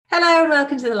Hello and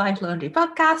welcome to the Life Laundry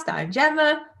podcast. I'm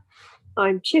Gemma.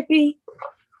 I'm Chippy.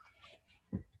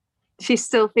 She's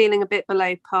still feeling a bit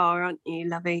below par, aren't you,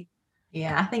 lovey?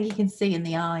 Yeah, I think you can see in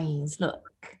the eyes.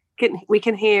 Look. We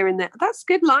can hear in there. That's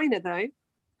good liner, though.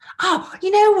 Oh,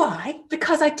 you know why?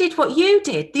 Because I did what you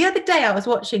did. The other day I was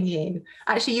watching you.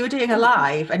 Actually, you were doing a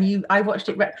live and I watched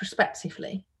it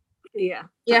retrospectively. Yeah.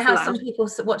 Yeah, how some people,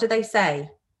 what do they say?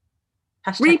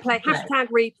 Hashtag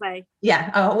replay. Yeah,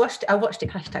 I watched it,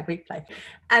 hashtag replay.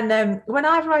 And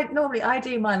whenever I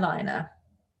do my liner,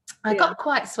 I got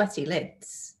quite sweaty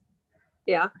lids.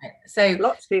 Yeah. So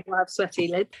lots of people have sweaty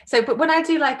lids. So, but when I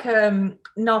do like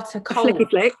not a cold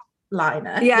flick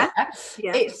liner, yeah,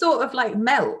 it sort of like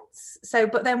melts. So,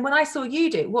 but then when I saw you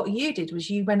do, what you did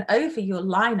was you went over your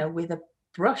liner with a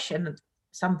brush and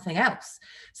something else.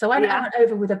 So I went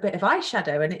over with a bit of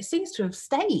eyeshadow, and it seems to have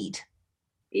stayed.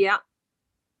 Yeah.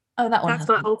 Oh, that one. That's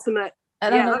my ultimate.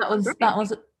 That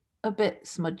one's a bit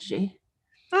smudgy.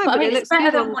 Oh, but I mean, it's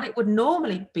better than what it would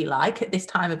normally be like at this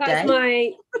time of day. That's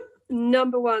my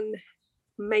number one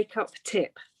makeup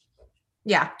tip.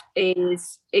 Yeah.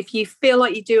 Is if you feel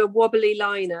like you do a wobbly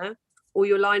liner or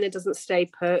your liner doesn't stay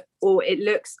put, or it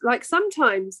looks like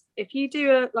sometimes if you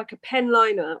do a pen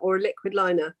liner or a liquid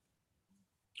liner,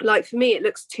 like for me, it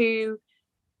looks too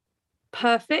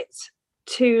perfect,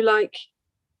 too like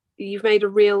you've made a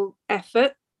real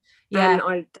effort. Yeah. And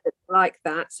I don't like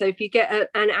that. So if you get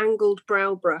an angled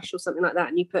brow brush or something like that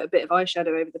and you put a bit of eyeshadow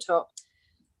over the top,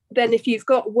 then if you've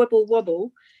got wibble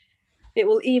wobble, it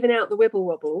will even out the wibble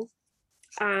wobble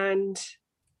and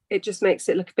it just makes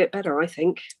it look a bit better, I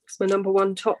think. It's my number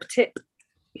one top tip.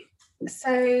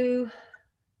 So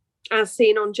as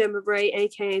seen on Gemma Bray,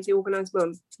 aka The Organised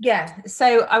Mum. Yeah.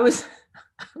 So I was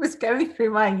going through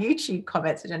my YouTube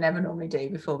comments, which I never normally do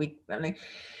before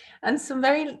and some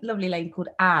very lovely lady called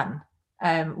Anne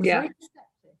was very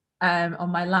receptive on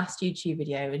my last YouTube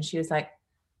video, and she was like,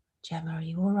 Gemma, are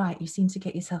you all right? You seem to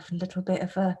get yourself a little bit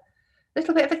of a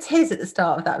tiz at the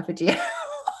start of that video.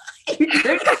 You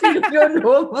don't seem your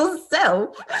normal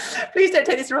self. Please don't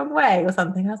take this the wrong way or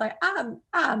something. I was like,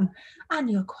 Anne,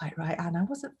 you're quite right, Anne. I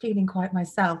wasn't feeling quite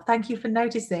myself. Thank you for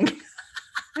noticing.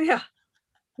 Yeah.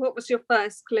 What was your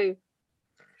first clue?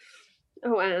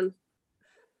 Oh, Anne.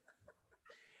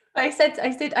 I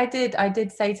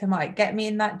did say to Mike, get me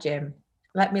in that gym.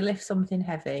 Let me lift something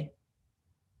heavy.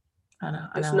 I know.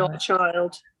 It's not a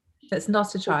child. It's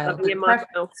not a child.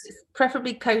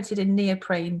 Preferably coated in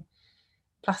neoprene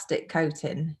plastic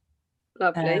coating.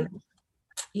 Lovely.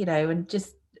 And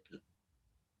just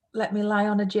let me lie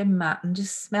on a gym mat and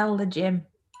just smell the gym.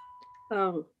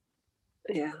 Oh,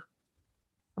 yeah.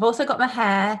 I've also got my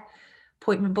hair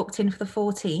appointment booked in for the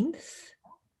 14th.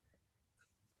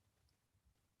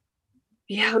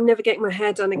 Yeah, I'm never getting my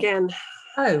hair done again.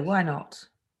 Oh, why not?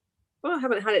 Well, I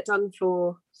haven't had it done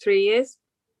for 3 years.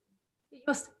 You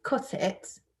must cut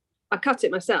it. I cut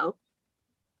it myself.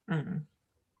 Mm.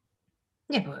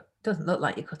 Yeah, but it doesn't look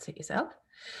like you cut it yourself.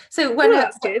 So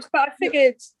that's good. But I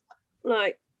figured,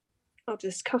 I'll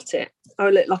just cut it.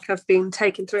 I'll look like I've been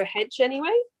taken through a hedge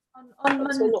anyway. On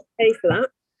Monday, so I'll not pay for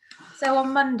that. So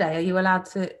on Monday, are you allowed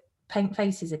to paint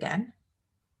faces again?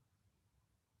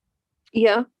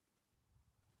 Yeah.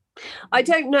 I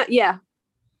don't know. Yeah.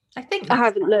 I think I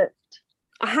haven't looked.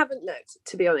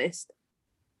 To be honest.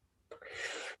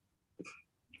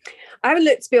 I haven't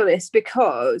looked, to be honest,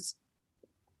 because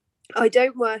I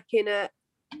don't work in a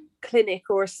clinic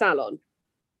or a salon.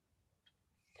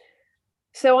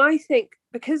 So I think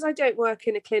because I don't work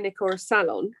in a clinic or a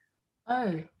salon,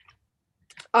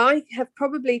 I have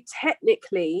probably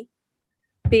technically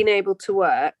been able to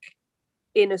work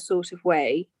in a sort of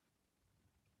way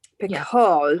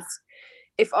because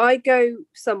if I go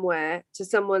somewhere to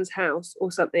someone's house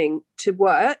or something to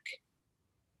work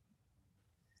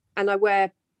and I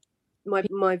wear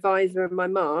my visor and my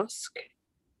mask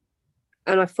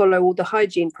and I follow all the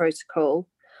hygiene protocol,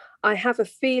 I have a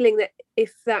feeling that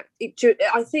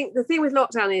I think the thing with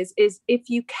lockdown is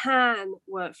if you can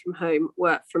work from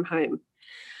home.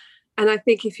 And I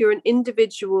think if you're an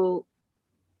individual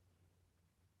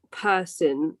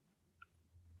person,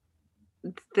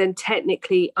 then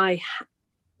technically I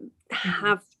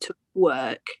have to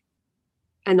work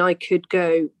and I could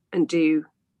go and do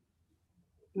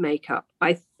makeup.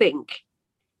 I think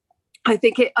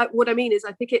what I mean is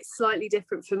I think it's slightly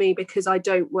different for me because I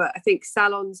don't work. I think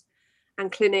salons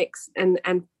and clinics and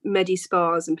medi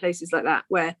spas and places like that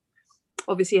where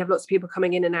obviously you have lots of people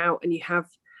coming in and out and you have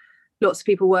lots of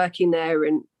people working there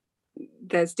and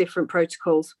there's different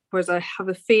protocols, whereas I have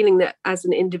a feeling that as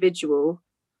an individual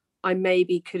I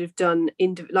maybe could have done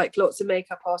like lots of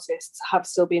makeup artists have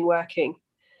still been working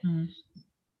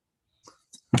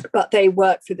But they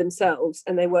work for themselves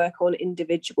and they work on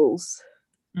individuals,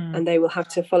 and they will have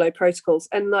to follow protocols.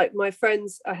 And like my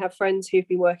friends, I have friends who've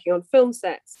been working on film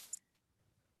sets,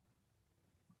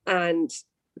 and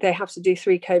they have to do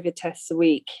 3 COVID tests a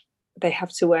week. They have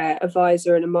to wear a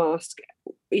visor and a mask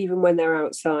even when they're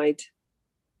outside.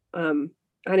 And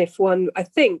if one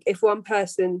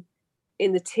person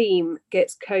in the team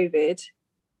gets COVID,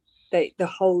 the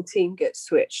whole team gets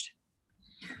switched.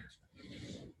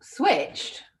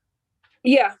 Switched?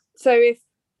 Yeah. So if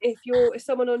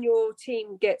someone on your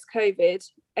team gets COVID,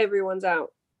 everyone's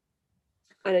out,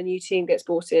 and a new team gets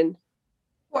brought in.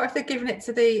 What if they're giving it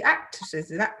to the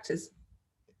actors?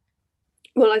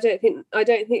 Well, I think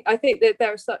that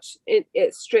there are such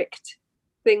strict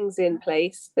things in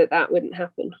place that wouldn't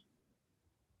happen.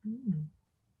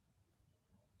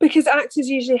 Because actors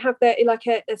usually have their like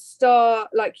a star,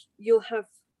 like you'll have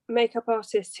makeup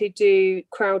artists who do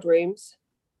crowd rooms,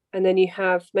 and then you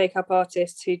have makeup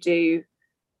artists who do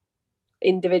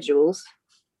individuals.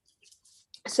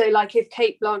 So like if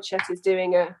Kate Blanchett is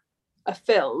doing a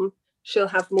film, she'll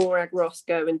have Morag Ross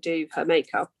go and do her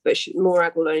makeup, but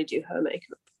Morag will only do her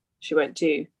makeup. She won't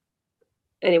do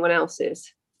anyone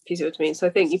else's, if you see what I mean. So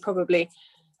I think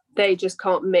they just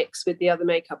can't mix with the other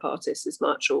makeup artists as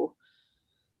much. Or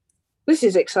this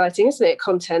is exciting, isn't it?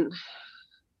 Content.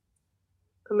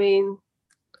 I mean,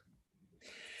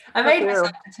 I made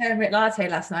myself a turmeric latte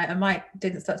last night, and Mike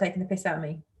didn't start taking the piss out of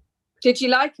me. Did you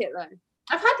like it though?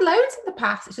 I've had loads in the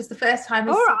past. It's just the first time.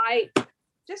 All right,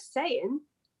 just saying.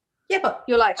 Yeah, but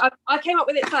you're like, I came up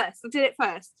with it first. I did it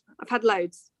first. I've had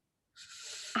loads.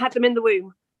 I had them in the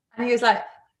womb. And he was like,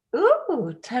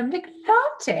 ooh, turmeric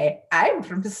latte. I'm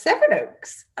from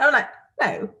Sevenoaks. I'm like,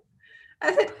 no.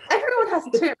 I said, everyone has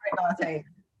a turmeric latte.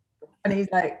 And he's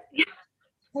like,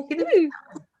 take it in.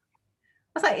 I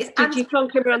was like, did you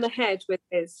plonk him around the head with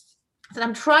his? I said,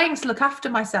 I'm trying to look after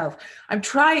myself. I'm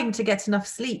trying to get enough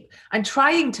sleep. I'm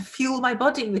trying to fuel my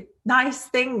body with nice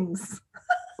things.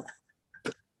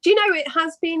 Do you know it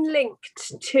has been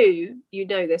linked to, you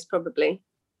know this probably,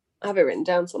 I have it written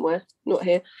down somewhere, not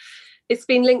here. It's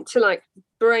been linked to like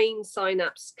brain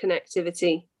synapse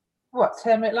connectivity. What,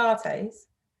 turmeric lattes?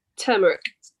 Turmeric.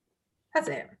 Has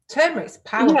it? Turmeric's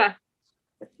powerful.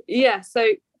 Yeah, so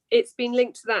it's been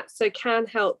linked to that. So can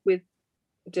help with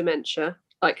dementia,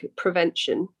 like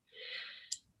prevention,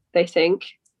 they think.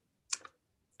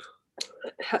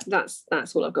 That's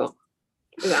all I've got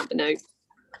without the note.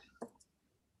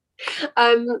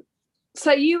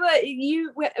 So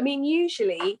I mean,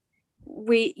 usually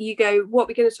you go, what are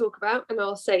we going to talk about? And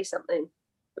I'll say something.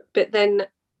 But then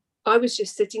I was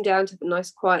just sitting down to have a nice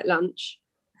quiet lunch,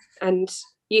 and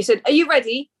you said, are you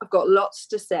ready? I've got lots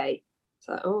to say.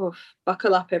 So, oh,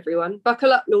 buckle up, everyone.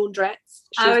 Buckle up, laundrettes.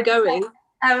 She's going.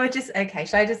 I'll just go.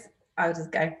 I just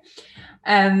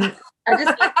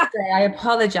like to say I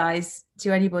apologise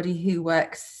to anybody who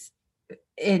works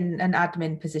in an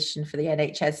admin position for the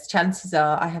NHS. Chances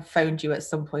are I have phoned you at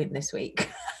some point this week.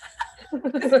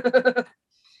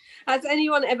 Has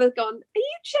anyone ever gone, are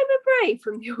you Gemma Bray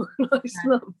from Your Nice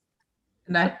Mum?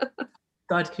 No.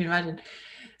 God, can you imagine?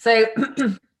 So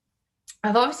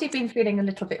I've obviously been feeling a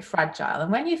little bit fragile.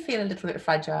 And when you feel a little bit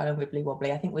fragile and wibbly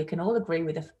wobbly, I think we can all agree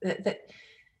with that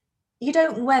you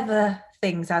don't weather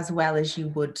things as well as you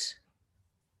would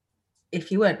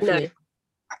if you weren't feeling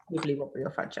wibbly wobbly or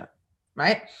fragile.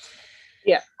 Right?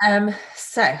 Yeah.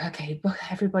 So, okay,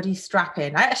 everybody strap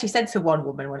in. I actually said to one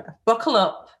woman, buckle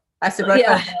up. I said, right,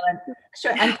 yeah.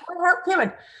 Sure, and can I help you?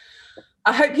 And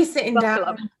I hope you're sitting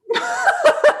down.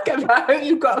 I hope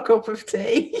you've got a cup of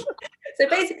tea. So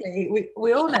basically,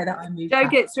 we all know that I moved. Joe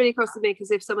gets really cross with me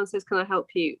because if someone says, can I help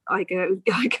you? I go,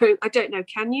 I don't know,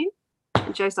 can you?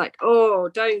 And Joe's like, oh,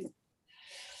 don't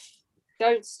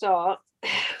start.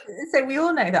 So we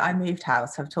all know that I moved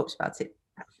house. I've talked about it.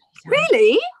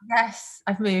 Really? Yes,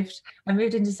 I moved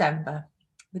in December.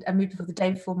 I moved the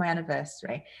day before my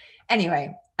anniversary.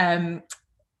 Anyway, I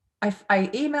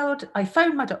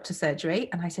phoned my doctor's surgery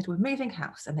and I said, we're moving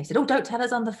house. And they said, oh, don't tell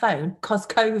us on the phone because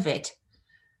COVID.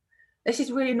 This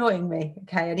is really annoying me.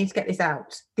 Okay, I need to get this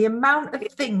out. The amount of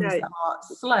things that are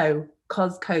slow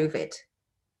because COVID.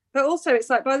 But also, it's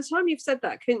like, by the time you've said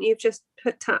that, couldn't you have just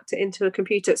tapped it into a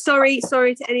computer? Sorry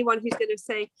to anyone who's going to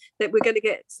say that we're going to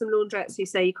get some laundrettes who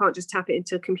say you can't just tap it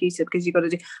into a computer because you've got to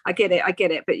do. I get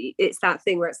it. But it's that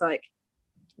thing where it's like.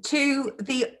 To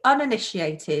the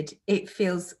uninitiated, it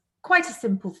feels quite a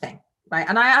simple thing, right?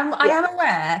 And I am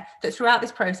aware that throughout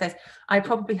this process, I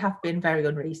probably have been very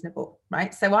unreasonable,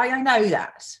 right? So I know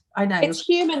that. I know. It's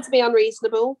human to be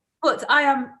unreasonable. But I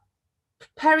am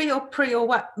peri or pre or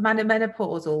what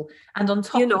menopausal, and on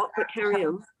top You're of not, that, but carry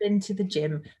on. been to the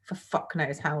gym for fuck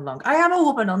knows how long. I am a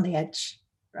woman on the edge,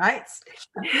 right?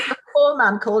 A poor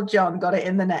man called John got it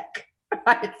in the neck.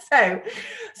 Right, so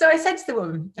I said to the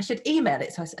woman, I should email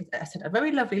it. So I said a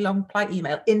very lovely long polite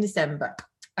email in December.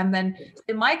 And then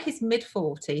Mike is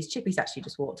mid-40s. Chippy's actually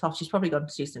just walked off. She's probably gone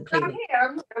to do some cleaning.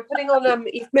 I'm putting on,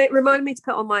 you've reminded me to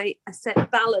put on my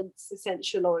Balance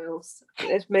essential oils.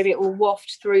 Maybe it will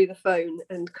waft through the phone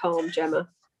and calm Gemma.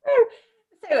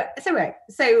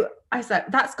 So I said,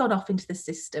 that's gone off into the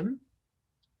system.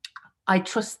 I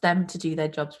trust them to do their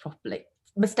jobs properly.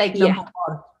 Mistake number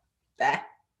one there.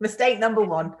 Mistake number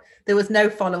one. There was no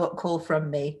follow-up call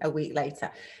from me a week later.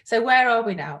 So where are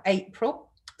we now? April.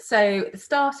 So the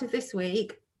start of this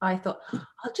week, I thought,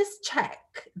 I'll just check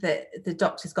that the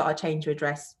doctor's got a change of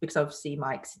address, because obviously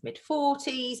Mike's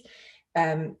mid-40s.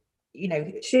 You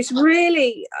know, she's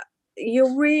really,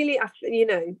 you're really, you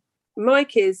know,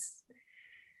 Mike is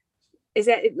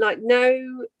it like,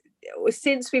 no,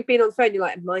 since we've been on the phone, you're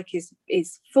like, Mike is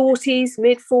 40s,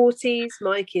 mid-40s,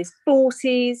 Mike is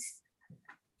 40s.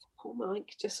 Poor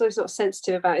Mike, just so he's not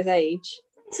sensitive about his age.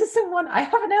 To someone, I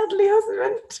have an elderly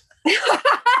husband.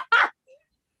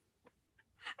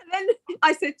 And then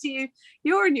I said to you,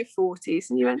 you're in your 40s,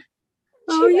 and you went,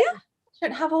 oh yeah? She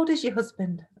went, how old is your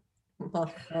husband?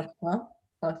 Well,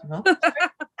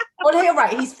 you're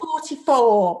right, he's 44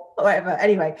 or whatever.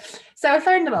 Anyway, so I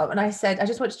phoned them up and I said, I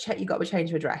just want to check you got a change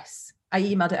of address. I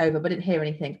emailed it over but didn't hear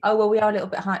anything. Oh, well, we are a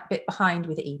little bit behind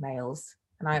with the emails.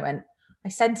 And I went, I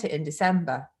sent it in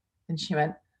December. And she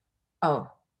went, oh,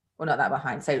 we're not that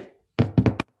behind. So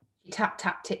she tapped.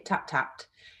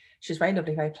 She was very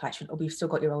lovely, very polite. She went, oh, we've still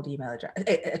got your old email address. I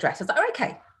was like, oh,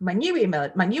 okay. My new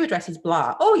address is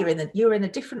blah. Oh, you're in a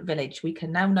different village. We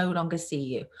can now no longer see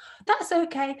you. That's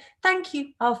okay. Thank you.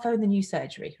 I'll phone the new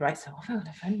surgery. Right. So I'll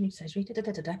phone the new surgery.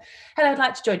 Hello, I'd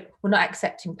like to join. We're not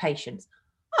accepting patients.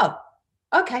 Oh,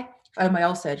 okay. Phone my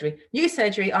old surgery. New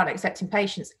surgery aren't accepting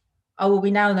patients. Oh, well,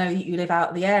 we now know that you live out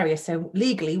of the area, so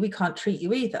legally we can't treat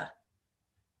you either.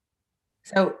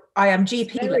 So I am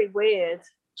GP. Very weird.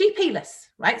 GP-less,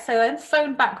 right? So I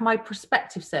phoned back my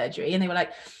prospective surgery and they were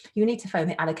like, you need to phone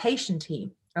the allocation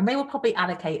team and they will probably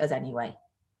allocate us anyway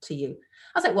to you.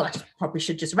 I was like, well, I probably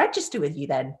should just register with you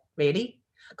then, really?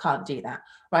 Can't do that.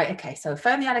 Right, okay, so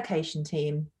phone the allocation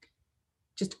team,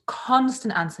 just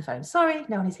constant answer phone. Sorry,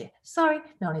 no one is here. Sorry,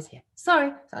 no one is here.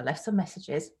 Sorry. So I left some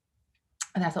messages.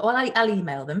 And I thought, well, I'll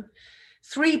email them.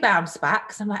 3 bounce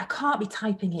backs. I'm like, I can't be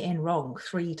typing it in wrong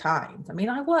 3 times. I mean,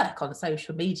 I work on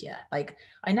social media. Like,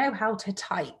 I know how to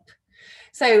type.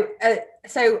 So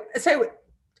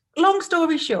long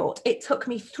story short, it took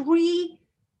me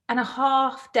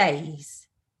 3.5 days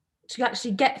to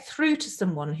actually get through to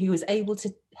someone who was able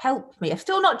to help me. I've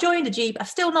still not joined a GP. I've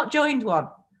still not joined one.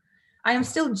 I am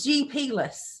still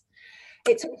GP-less.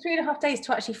 It took 3.5 days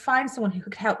to actually find someone who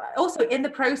could help. Also, in the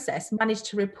process, managed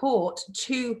to report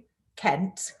to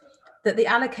Kent that the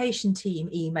allocation team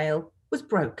email was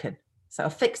broken. So I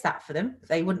fixed that for them.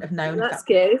 They wouldn't have known. That's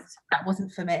good. That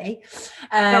wasn't for me.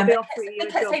 They'll be offering you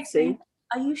a job soon.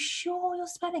 Are you sure you're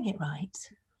spelling it right?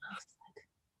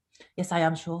 Yes, I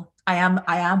am sure. I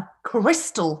am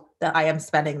crystal that I am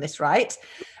spelling this right.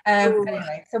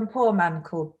 Anyway, some poor man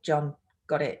called John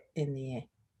got it in the ear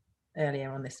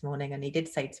earlier on this morning, and he did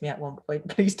say to me at one point,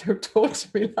 please don't talk to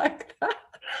me like that.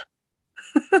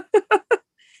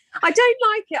 I don't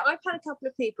like it. I've had a couple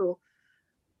of people,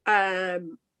 I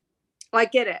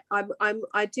get it.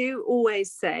 I do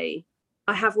always say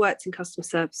I have worked in customer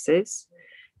services.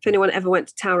 If anyone ever went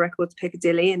to Tower Records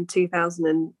Piccadilly in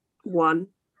 2001,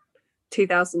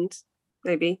 2000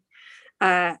 maybe,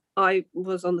 I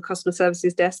was on the customer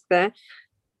services desk there.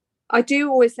 I do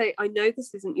always say, I know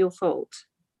this isn't your fault.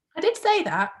 I did say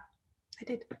that. I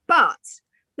did. But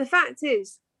the fact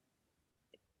is,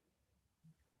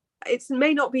 it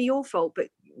may not be your fault, but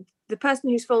the person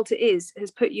whose fault it is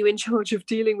has put you in charge of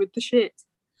dealing with the shit.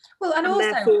 Well, and also,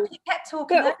 therefore, he kept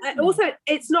talking over me. Also,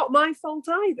 it's not my fault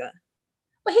either.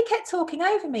 Well, he kept talking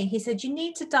over me. He said, you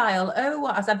need to dial,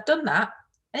 as I've done that.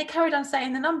 And he carried on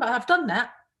saying the number. I've done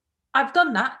that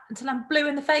until I'm blue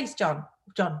in the face, Derek,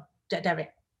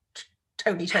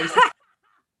 Tony Tracy.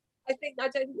 I don't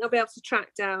think they'll be able to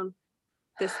track down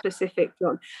the specific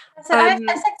John. So I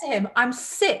said to him, I'm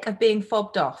sick of being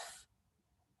fobbed off.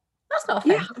 That's not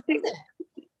offensive, is it?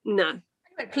 No.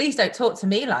 Please don't talk to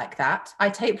me like that. I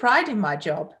take pride in my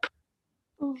job.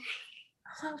 Oh,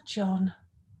 John.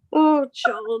 Oh,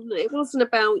 John, it wasn't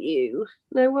about you.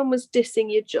 No one was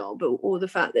dissing your job or the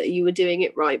fact that you were doing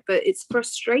it right, but it's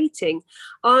frustrating.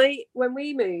 When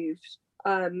we moved,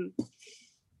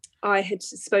 I had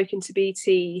spoken to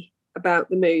BT about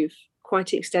the move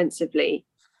quite extensively,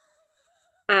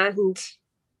 and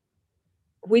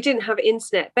we didn't have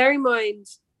internet. Bear in mind,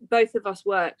 both of us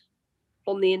work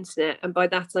on the internet, and by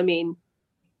that I mean,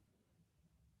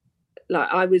 like,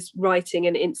 I was writing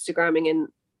and Instagramming and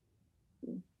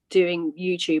doing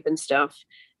YouTube and stuff,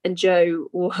 and Joe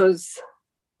was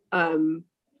doing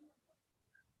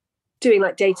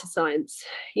like data science.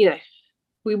 You know,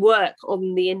 we work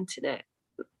on the internet.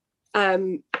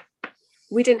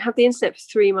 We didn't have the internet for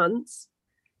 3 months.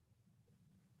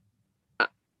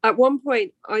 At one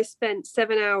point, I spent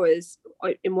 7 hours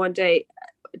in one day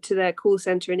to their call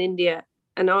center in India,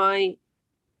 and I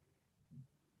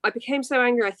became so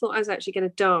angry. I thought I was actually going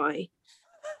to die.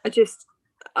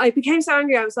 I became so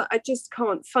angry. I was like, I just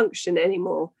can't function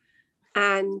anymore,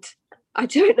 and I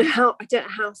don't know how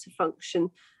to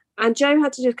function. And Joe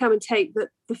had to just come and take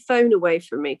the phone away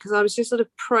from me because I was just sort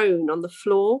of prone on the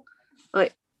floor,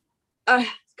 like I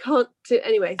can't do.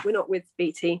 Anyway, we're not with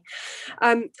BT.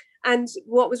 And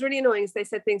what was really annoying is they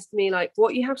said things to me like,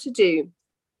 what you have to do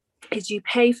is you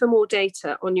pay for more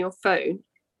data on your phone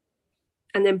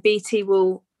and then BT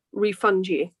will refund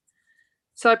you.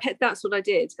 So that's what I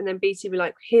did. And then BT were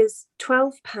like, here's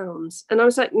 £12. And I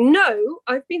was like, no,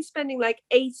 I've been spending like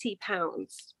 £80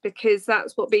 because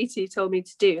that's what BT told me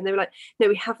to do. And they were like, no,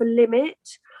 we have a limit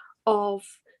of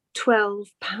 £12.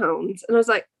 And I was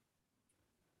like,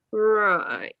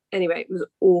 right. Anyway, it was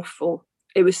awful.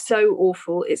 It was so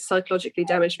awful. It psychologically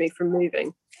damaged me from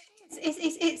moving.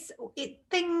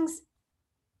 Things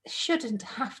shouldn't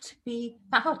have to be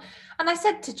that hard. And I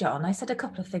said a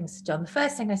couple of things to John. The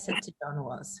first thing I said to John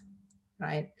was,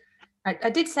 right, I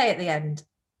did say at the end,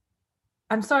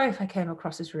 I'm sorry if I came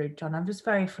across as rude, John. I'm just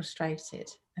very frustrated.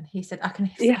 And he said, I can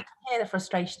hear the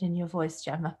frustration in your voice,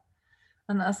 Gemma.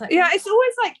 And I was like, yeah, it's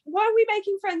always like, why are we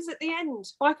making friends at the end?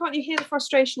 Why can't you hear the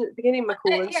frustration at the beginning of my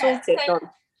call and sort it, John?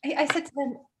 I said to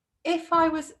them, if I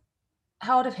was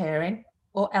hard of hearing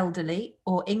or elderly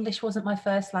or English wasn't my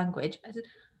first language,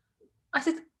 I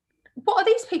said, what are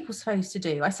these people supposed to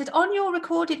do? I said, on your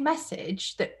recorded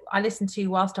message that I listen to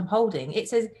whilst I'm holding, it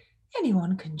says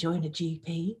anyone can join a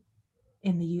GP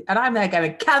in the U. And I'm there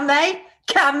going, can they?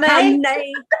 Can they?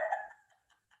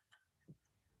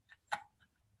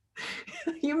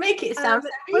 You make it sound so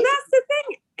easy. Well, that's the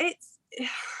thing.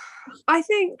 I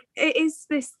think it is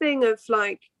this thing of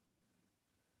like,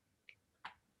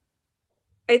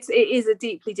 it is a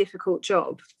deeply difficult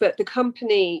job, but the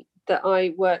company that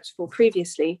I worked for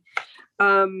previously,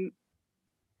 their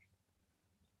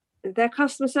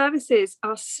customer services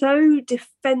are so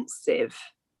defensive.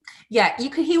 Yeah,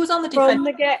 he was on the defense from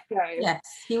the get-go. Yes,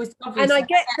 he was. And I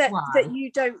get that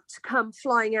you don't come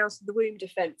flying out of the womb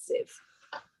defensive.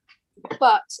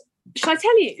 But should I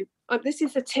tell you? This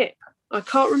is a tip. I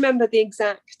can't remember the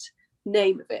exact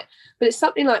name of it, but it's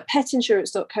something like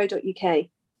petinsurance.co.uk.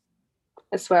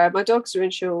 I swear, my dogs are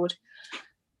insured,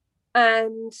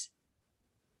 and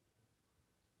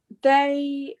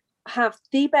they have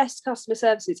the best customer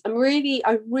services. I really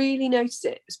noticed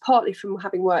it. It's partly from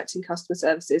having worked in customer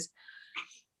services,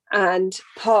 and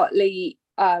partly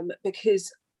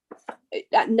because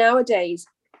nowadays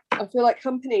I feel like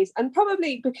companies, and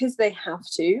probably because they have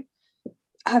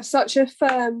such a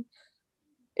firm,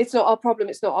 it's not our problem,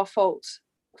 it's not our fault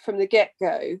from the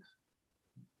get-go,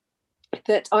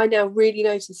 that I now really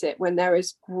notice it when there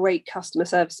is great customer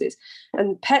services.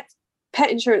 And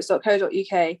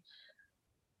petinsurance.co.uk,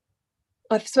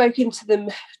 I've spoken to them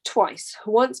twice.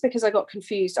 Once because I got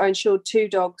confused. I insured 2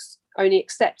 dogs, only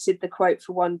accepted the quote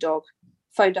for 1 dog.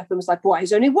 Phoned up and was like, why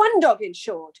is only 1 dog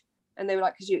insured? And they were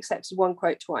like, because you accepted 1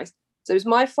 quote twice. So it was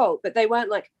my fault, but they weren't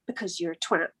like, because you're a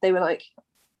twat. They were like,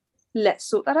 let's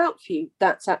sort that out for you.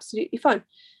 That's absolutely fine.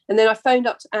 And then I phoned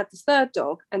up to add the 3rd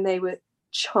dog, and they were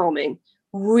charming,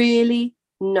 really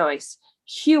nice.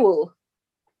 Huel,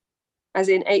 as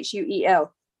in Huel,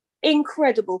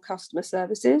 incredible customer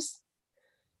services.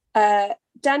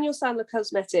 Daniel Sandler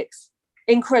Cosmetics,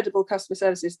 incredible customer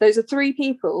services. Those are 3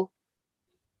 people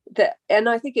that, and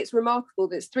I think it's remarkable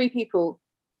that it's 3 people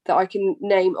that I can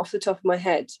name off the top of my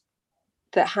head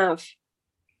that have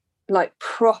like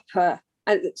proper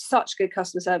and such good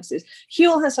customer services.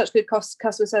 Huel has such good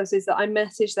customer services that I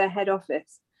messaged their head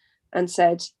office and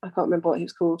said, I can't remember what he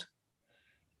was called,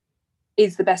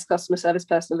 is the best customer service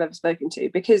person I've ever spoken to,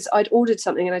 because I'd ordered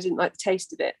something and I didn't like the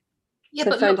taste of it. Yeah,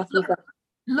 so but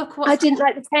look what I didn't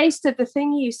like the taste of the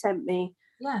thing you sent me.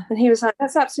 Yeah. And he was like,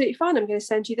 that's absolutely fine. I'm going to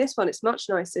send you this one. It's much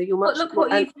nicer. You're much. But look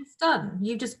what you've just done.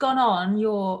 You've just gone on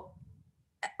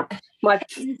my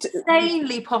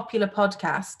insanely popular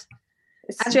podcast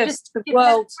It's and just the give them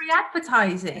world. free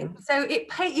advertising, so it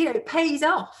pays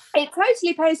off. It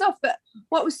totally pays off. But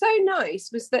what was so nice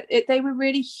was that they were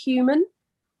really human.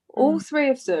 All three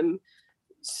of them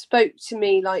spoke to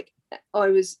me like I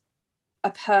was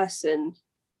a person,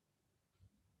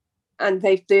 and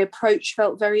the approach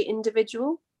felt very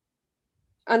individual.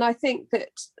 And I think that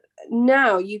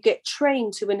now you get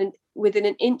trained to within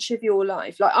an inch of your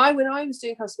life. Like when I was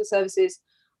doing customer services,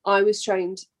 I was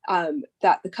trained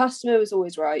that the customer was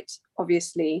always right,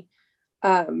 obviously,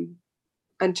 and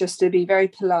just to be very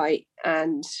polite,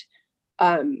 and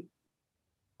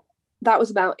that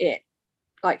was about it.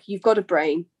 Like, you've got a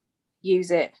brain,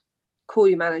 use it, call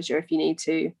your manager if you need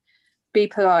to, be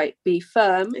polite, be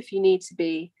firm if you need to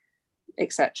be,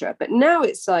 etc. But now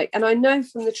it's like, and I know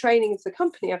from the training of the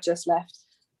company I've just left,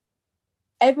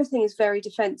 everything is very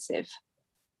defensive,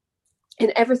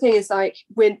 and everything is like,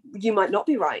 when you might not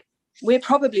be right, we're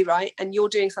probably right, and you're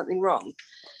doing something wrong.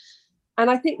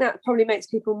 And I think that probably makes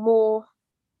people more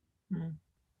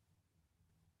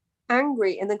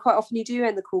angry, and then quite often you do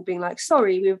end the call being like,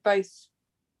 sorry, we were both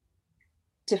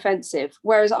defensive.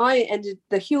 Whereas I ended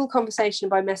the whole conversation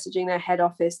by messaging their head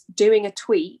office, doing a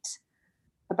tweet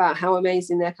about how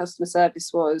amazing their customer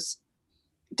service was.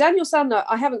 Daniel Sandler,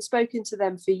 I haven't spoken to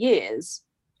them for years,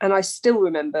 and I still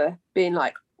remember being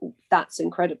like, that's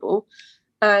incredible.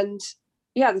 And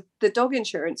yeah, the dog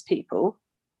insurance people,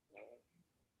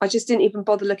 I just didn't even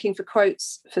bother looking for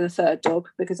quotes for the third dog,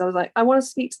 because I was like, I want to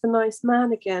speak to the nice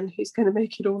man again who's going to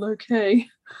make it all okay.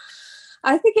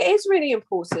 I think it is really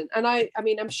important. And I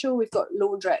mean, I'm sure we've got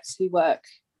laundrettes who work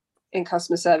in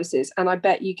customer services, and I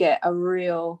bet you get a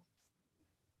real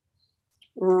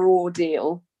raw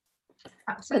deal.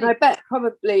 Absolutely. And I bet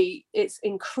probably it's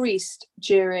increased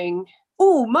during,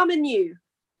 Mum and You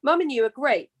are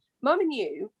great. Mum and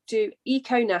You do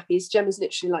eco nappies. Gemma's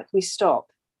literally like, we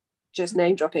stop just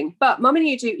name dropping, but Mum and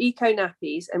You do eco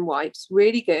nappies and wipes,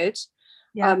 really good.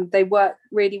 They work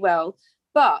really well.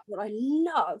 But what I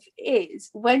love is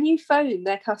when you phone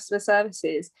their customer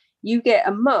services, you get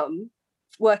a mum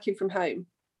working from home.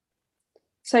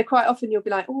 So quite often you'll be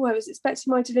like, I was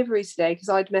expecting my delivery today because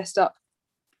I'd messed up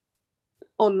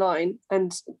online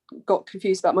and got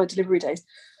confused about my delivery days.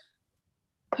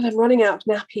 But I'm running out of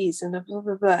nappies and blah,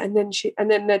 blah, blah. And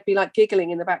then they'd be like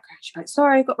giggling in the background. She'd be like,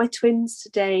 sorry, I got my twins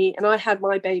today. And I had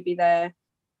my baby there.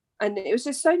 And it was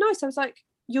just so nice. I was like,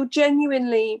 you're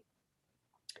genuinely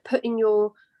putting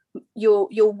you're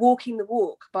walking the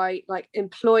walk by like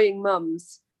employing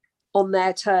mums on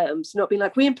their terms, not being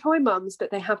like, we employ mums, but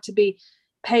they have to be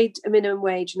paid a minimum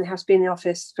wage and they have to be in the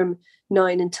office from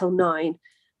 9 until 9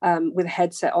 with a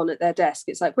headset on at their desk.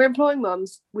 It's like, we're employing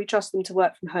mums, we trust them to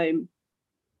work from home.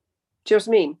 Do you know what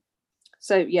I mean?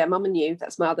 So yeah, Mum and You,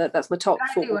 that's my top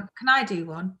 4. Can I do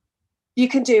one? You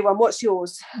can do one. What's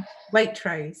yours?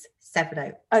 Waitrose,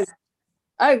 Sevenoaks.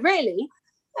 Oh really?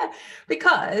 Yeah,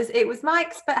 because it was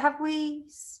Mike's, but have we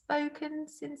spoken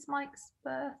since Mike's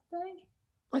birthday?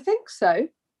 I think so.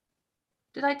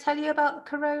 Did I tell you about the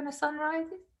Corona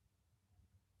sunrises?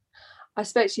 I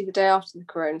spoke to you the day after the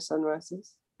Corona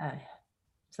sunrises. Oh,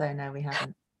 so no, we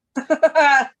haven't.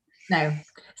 No.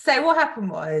 So what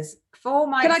happened was, for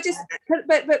my...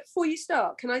 But before you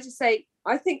start, can I just say,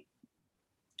 I think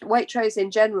Waitrose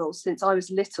in general, since I was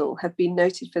little, have been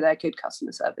noted for their good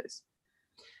customer service.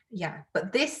 Yeah,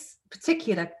 but this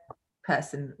particular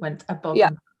person went above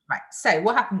and right. So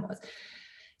what happened was,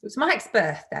 it was Mike's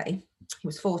birthday. He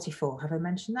was 44. Have I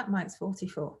mentioned that? Mike's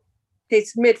 44.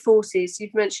 His mid-40s.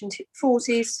 You've mentioned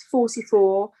 40s,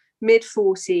 44,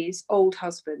 mid-40s, old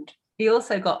husband. He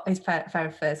also got his pair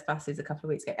of first classes a couple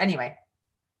of weeks ago. Anyway.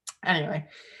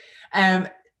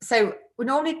 So we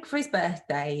normally, for his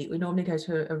birthday, we normally go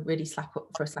to a really slap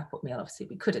up meal. Obviously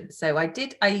we couldn't. So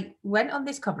I went on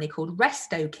this company called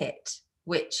Resto Kit,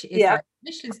 which is like a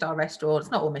Michelin star restaurant.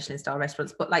 It's not all Michelin star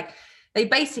restaurants, but like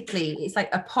it's like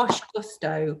a posh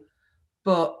Gusto,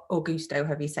 or Gusto,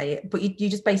 however you say it, but you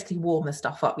just basically warm the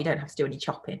stuff up. You don't have to do any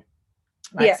chopping.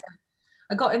 Right? Yeah. So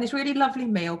I got in this really lovely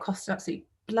meal, cost an absolute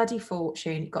bloody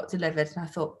fortune. It got delivered, and I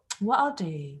thought, what I'll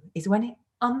do is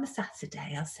on the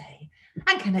Saturday, I'll say,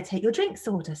 and can I take your drinks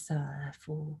order, sir,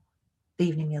 for the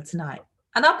evening meal tonight?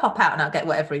 And I'll pop out and I'll get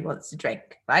whatever he wants to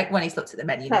drink, right? When he's looked at the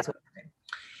menu, knows what to do.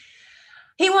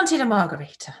 He wanted a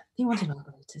margarita. He wanted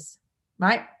margaritas,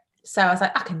 right? So I was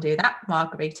like, I can do that,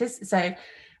 margaritas. So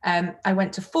I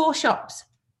went to 4 shops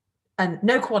and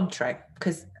no Cointreau,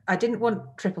 because I didn't want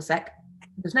triple sec.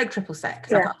 There's no triple sec.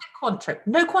 So I got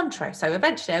no Cointreau. So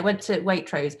eventually I went to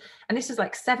Waitrose, and this was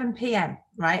like 7 p.m,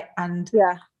 right? And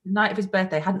the night of his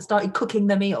birthday, I hadn't started cooking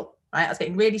the meal, right? I was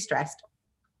getting really stressed.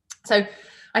 So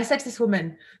I said to this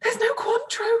woman, "There's no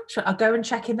Cointreau." I'll go and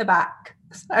check in the back.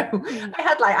 So I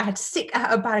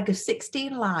had a bag of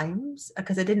 16 limes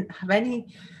because I didn't have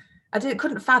any.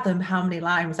 Couldn't fathom how many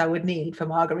limes I would need for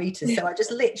margaritas. So I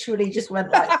just literally just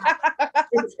went like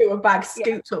into a bag,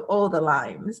 scooped up all the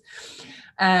limes.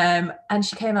 And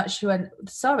she came out, she went,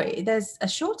 "Sorry, there's a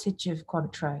shortage of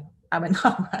Cointreau." I went,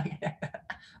 "Oh, right, yeah."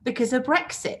 Because of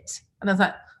Brexit. And I was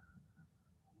like,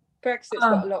 Brexit's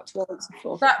got a lot to answer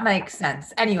for. That makes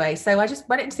sense. Anyway, so I just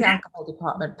went into the alcohol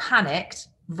department, panicked,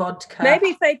 vodka. Maybe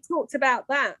if they talked about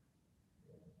that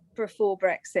before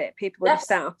Brexit, people would have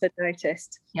sat up and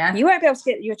noticed. Yeah. You won't be able to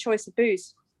get your choice of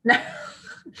booze. No.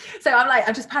 So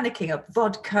I'm just panicking up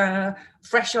vodka,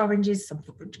 fresh oranges, some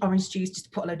orange juice, just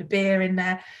to put a load of beer in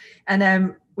there.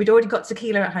 And we'd already got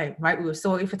tequila at home, right? We were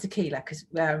sorting for tequila because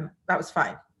that was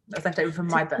fine. That was left over from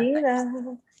my birthday.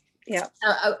 Yeah.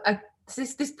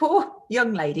 This poor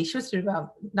young lady, she was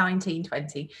about 19,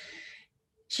 20.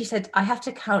 She said, "I have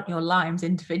to count your limes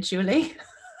individually."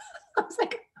 I was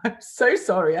like, "I'm so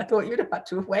sorry. I thought you'd have had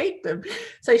to have weighed them."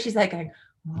 So she's like going,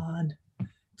 1,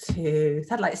 2. It's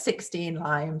had like 16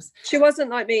 limes. She wasn't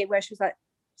like me where she was like,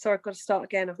 "Sorry, I've got to start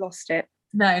again. I've lost it."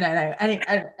 No. Anyway,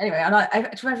 and I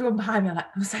to everyone behind me, I'm like,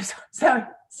 "I'm so sorry,"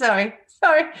 like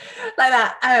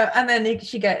that. And then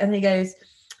he goes,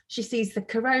 she sees the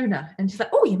Corona and she's like,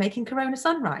 "Oh, you're making Corona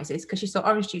sunrises?" Because she saw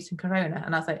orange juice and Corona.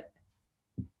 And I was like,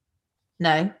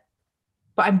 "No,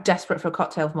 but I'm desperate for a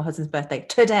cocktail for my husband's birthday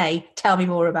today. Tell me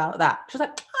more about that." She was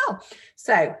like, "Oh."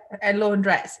 So at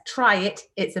Laundrettes, try it.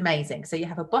 It's amazing. So you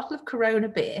have a bottle of Corona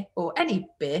beer or any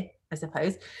beer, I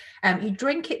suppose. You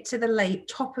drink it to the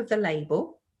top of the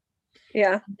label.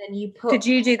 Yeah. And then you put. Did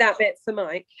you do that bit for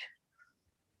Mike?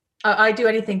 I do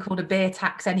anything called a beer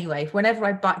tax anyway. Whenever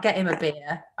I get him a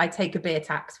beer, I take a beer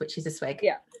tax, which is a swig.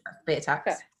 Yeah. Beer tax.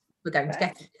 Fair. We're going to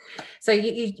get it. So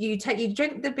you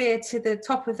drink the beer to the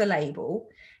top of the label,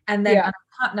 and then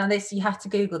now this, you have to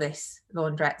Google this,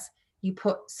 Laundrettes. You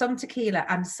put some tequila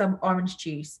and some orange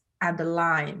juice and a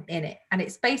lime in it, and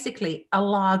it's basically a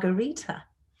lagarita.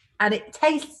 And it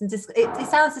tastes it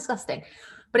sounds disgusting,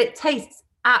 but it tastes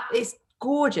it's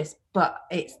gorgeous, but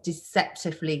it's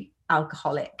deceptively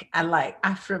alcoholic. And like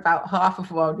after about half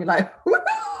of one, you're like,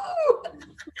 woo-hoo!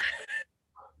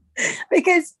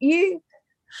 Because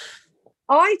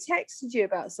I texted you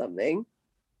about something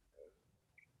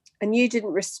and you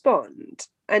didn't respond,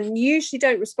 and usually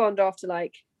don't respond after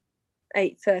like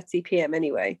 8:30 p.m.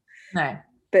 anyway. No.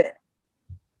 But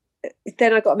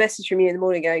then I got a message from you in the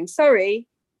morning going, "Sorry,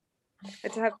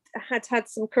 I had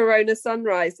some Corona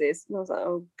sunrises." And I was like,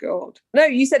 "Oh God." No,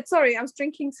 you said, "Sorry, I was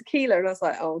drinking tequila." And I was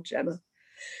like, "Oh, Gemma."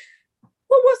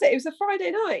 What was it? It was a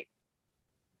Friday night.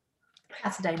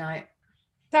 Saturday night.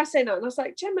 And I was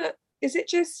like, "Gemma, was it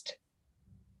just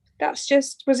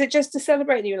to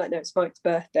celebrate?" And you were like, "No, it's Mike's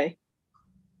birthday."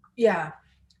 Yeah.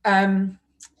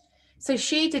 So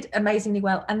she did amazingly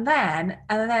well. And then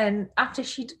after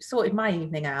she'd sorted my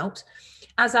evening out,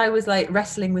 as I was like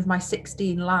wrestling with my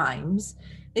 16 limes,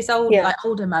 this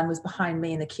older man was behind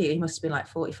me in the queue. He must have been like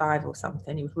 45 or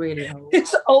something. He was really old.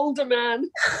 This older man.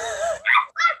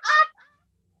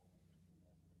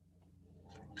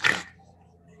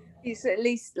 He's at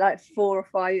least like 4 or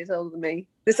 5 years older than me.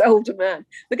 This older man.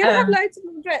 We're going to have loads of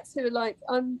Laundrettes who are like,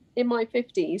 "I'm in my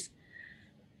 50s.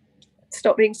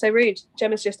 Stop being so rude."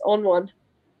 Gemma's just on one.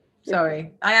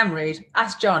 Sorry, I am rude.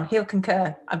 Ask John, he'll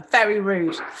concur. I'm very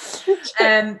rude.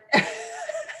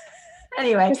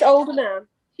 Anyway, this older man.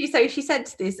 She said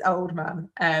to this old man,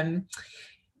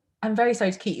 "I'm very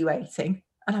sorry to keep you waiting."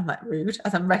 And I'm like, rude,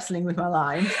 as I'm wrestling with my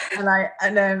line.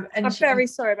 I'm very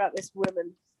sorry about this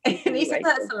woman. And he said,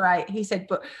 "That's all right." He said,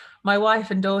 "But my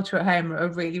wife and daughter at home are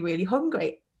really, really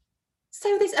hungry."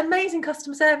 So this amazing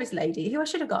customer service lady, who I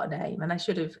should have got a name and I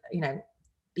should have,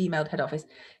 emailed head office,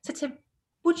 said to him,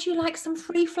 "Would you like some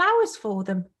free flowers for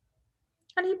them?"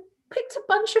 And he picked a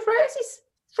bunch of roses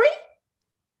free.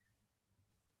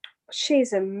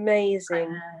 She's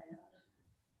amazing.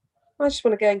 I just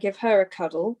want to go and give her a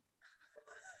cuddle.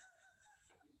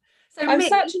 So I'm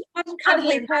such an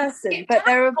uncuddly person, but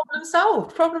there are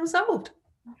problem solved.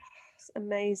 It's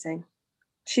amazing.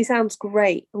 She sounds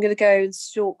great. I'm going to go and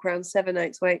stalk around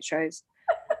Sevenoaks, Waitrose.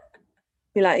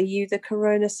 Be like, "Are you the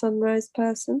Corona sunrise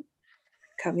person?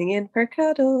 Coming in for a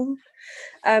cuddle."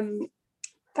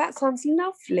 That sounds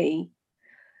lovely.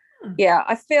 Yeah,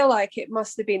 I feel like it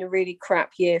must have been a really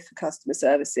crap year for customer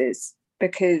services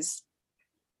because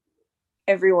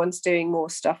everyone's doing more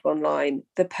stuff online.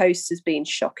 The post has been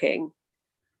shocking.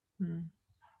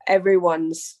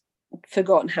 Everyone's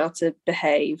forgotten how to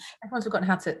behave. Everyone's forgotten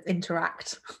how to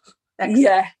interact.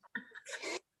 Yeah.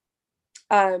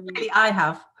 Really, I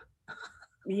have.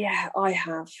 Yeah, I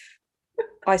have.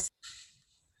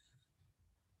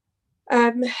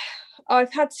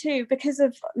 I've had to, because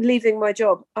of leaving my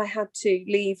job, I had to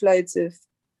leave loads of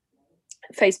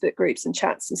Facebook groups and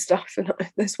chats and stuff. And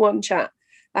there's one chat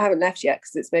I haven't left yet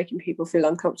because it's making people feel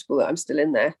uncomfortable that I'm still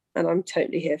in there, and I'm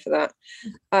totally here for that.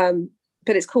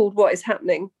 But it's called What Is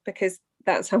Happening, because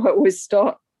that's how I always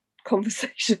start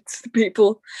conversations with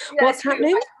people. Yeah, what's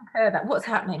happening? I heard that. What's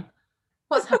happening?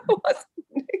 What's happening? What's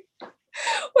happening?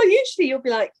 Well, usually you'll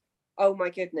be like, oh my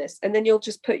goodness, and then you'll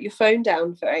just put your phone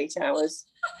down for 8 hours.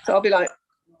 So I'll be like,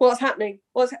 what's happening?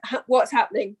 What's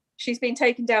happening? She's been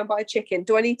taken down by a chicken.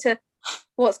 Do I need to?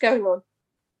 What's going on?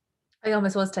 I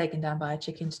almost was taken down by a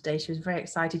chicken today. She was very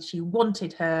excited. She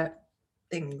wanted her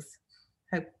things.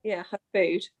 Her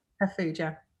food. Her food,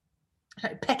 yeah.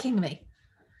 Pecking me.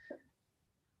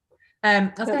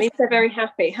 That means they're very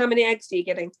happy. How many eggs are you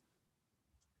getting?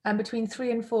 Between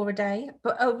 3 and 4 a day.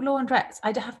 But laundrettes,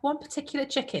 I have one particular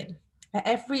chicken that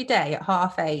every day at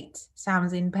 8:30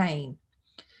 Sam's in pain.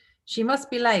 She must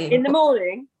be laying in the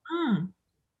morning.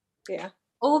 Yeah.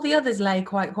 All the others lay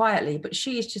quite quietly, but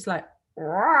she's just like,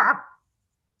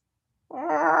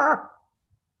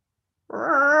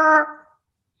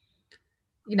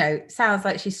 you know, sounds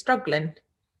like she's struggling.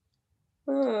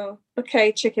 Oh,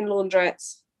 okay, chicken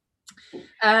laundrettes.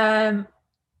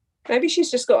 Maybe she's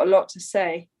just got a lot to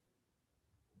say.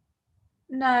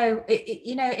 No,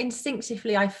 you know,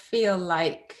 instinctively, I feel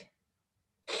like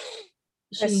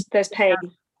there's pain.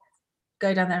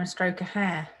 Go down there and stroke a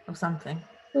hair or something.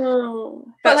 Oh,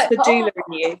 that's the doula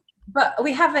in you. But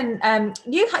we haven't.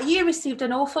 You received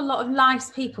an awful lot of nice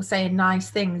people saying nice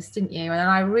things, didn't you? And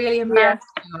I really embarrassed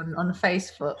you on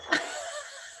Facebook.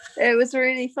 It was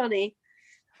really funny.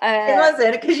 It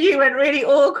wasn't, because you went really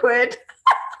awkward.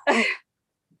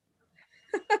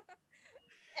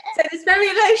 So this very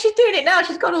like she's doing it now.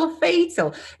 She's got all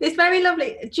fetal. This very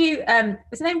lovely is her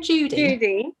name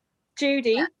Judy?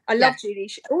 Judy. Yeah. I love Judy.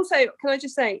 Also, can I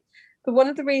just say, for one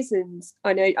of the reasons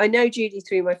I know Judy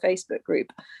through my Facebook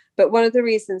group, but one of the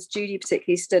reasons Judy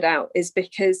particularly stood out is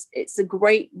because it's a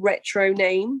great retro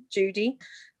name, Judy,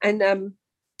 and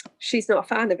she's not a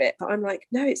fan of it. But I'm like,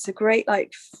 no, it's a great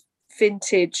like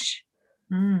vintage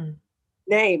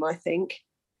name, I think.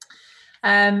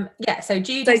 So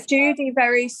Judy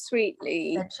very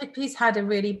sweetly. Chippy's had a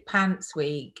really pants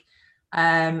week.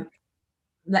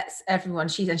 Let's everyone.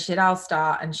 She said I'll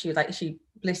start, and she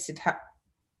listed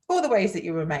all the ways that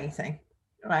you were amazing,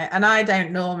 right? And I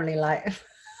don't normally go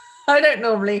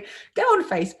on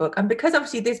Facebook, and because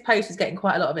obviously this post is getting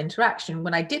quite a lot of interaction.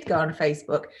 When I did go on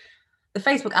Facebook, the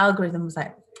Facebook algorithm was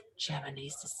like, Gemma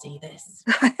needs to see this.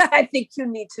 I think you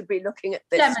need to be looking at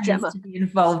this. Gemma needs to be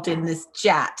involved in this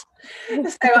chat. So I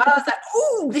was like,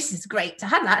 "Oh, this is great." I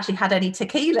hadn't actually had any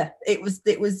tequila. It was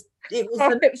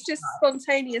just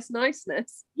spontaneous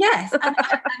niceness. Yes,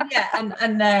 and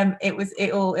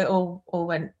it all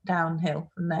went downhill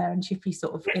from there. And Chippy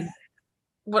sort of,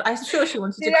 I'm sure she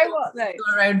wanted to go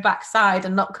her own backside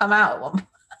and not come out at one.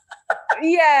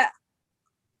 Yeah,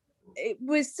 it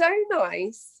was so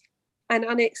nice and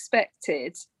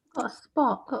unexpected. What a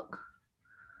spot! Look.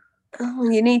 Oh,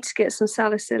 you need to get some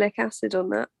salicylic acid on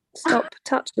that. Stop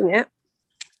touching it.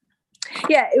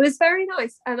 Yeah, it was very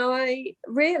nice. And I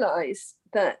realised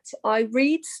that I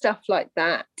read stuff like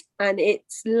that, and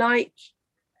it's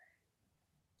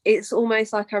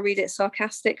almost like I read it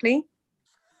sarcastically.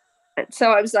 And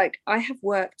so I was like, I have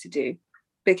work to do,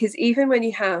 because even when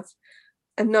you have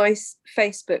a nice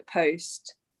Facebook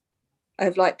post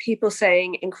of like people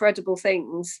saying incredible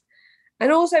things,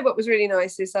 and also what was really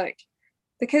nice is like,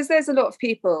 because there's a lot of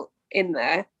people in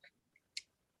there,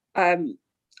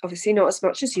 obviously not as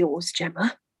much as yours,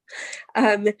 Gemma,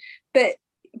 but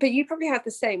you probably had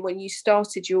the same when you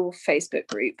started your Facebook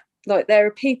group. Like, there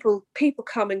are people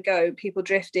come and go, people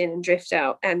drift in and drift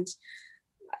out, and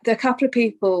a couple of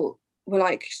people were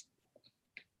like,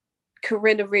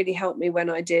 Corinna really helped me when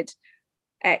I did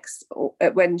X, or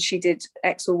when she did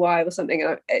X or Y or something,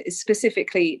 and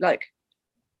specifically like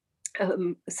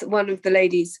one of the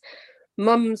ladies'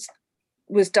 mums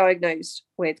was diagnosed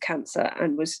with cancer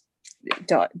and was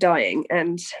dying,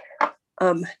 and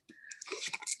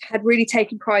had really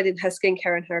taken pride in her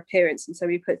skincare and her appearance, and so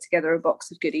we put together a box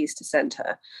of goodies to send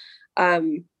her,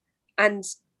 and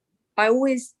I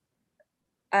always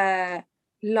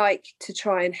like to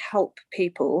try and help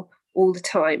people all the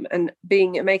time, and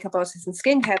being a makeup artist and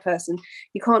skincare person,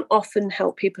 you can't often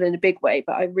help people in a big way,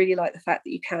 but I really like the fact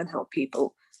that you can help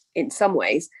people in some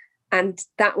ways. And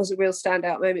that was a real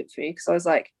standout moment for me, because I was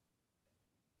like,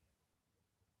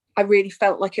 I really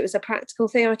felt like it was a practical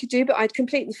thing I could do, but I'd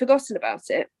completely forgotten about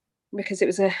it because it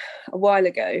was a while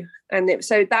ago. And it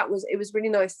was really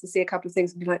nice to see a couple of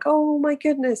things and be like, oh my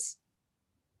goodness,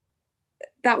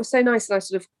 that was so nice. And I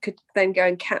sort of could then go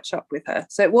and catch up with her.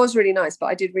 So it was really nice, but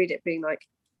I did read it being like,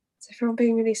 is everyone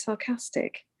being really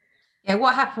sarcastic? Yeah,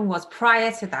 what happened was,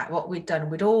 prior to that, what we'd done,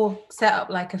 we'd all set up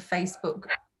like a Facebook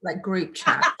like group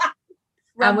chat.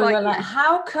 And we were like,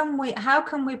 how can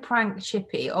we prank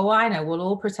Chippy? Oh, I know, we'll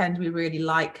all pretend we really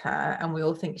like her and we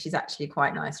all think she's actually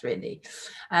quite nice, really.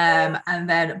 But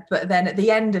then at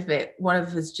the end of it, one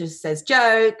of us just says,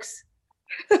 jokes.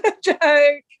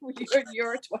 Joke.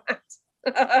 You're a twat.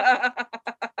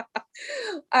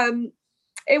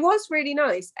 It was really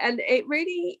nice, and it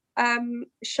really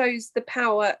shows the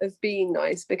power of being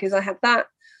nice, because I had that.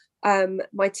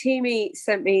 My teammate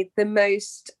sent me the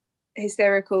most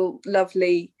hysterical,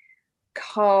 lovely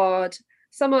card.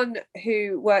 Someone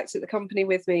who worked at the company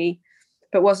with me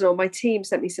but wasn't on my team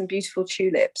sent me some beautiful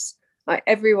tulips. Like,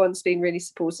 everyone's been really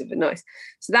supportive and nice,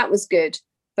 so that was good.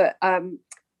 But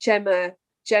Gemma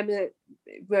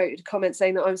wrote a comment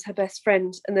saying that I was her best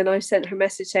friend, and then I sent her a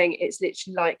message saying it's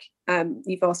literally like,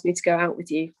 you've asked me to go out with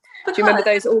you. Do you remember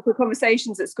those awkward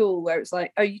conversations at school where it's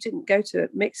like, oh, you didn't go to a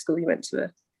mixed school, you went to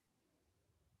a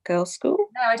girls' school?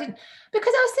 No, I didn't,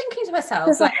 because I was thinking to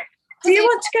myself, like, do you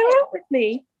want to go out with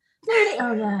me?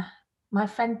 Oh yeah, my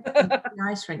friend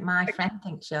nice drink. My friend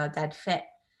thinks you're dead fit.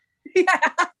 Yeah.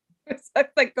 So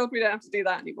thank God we don't have to do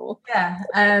that anymore. Yeah.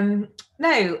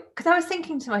 No, because I was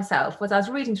thinking to myself, as I was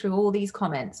reading through all these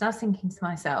comments, and I was thinking to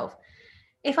myself,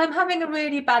 if I'm having a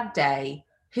really bad day,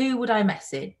 who would I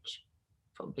message?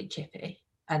 Probably Chippy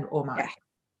or Mike.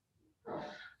 Yeah.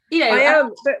 You know, I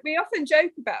am, but we often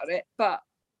joke about it, but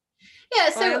yeah,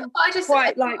 so I just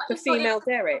quite like the female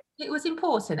Derek. It was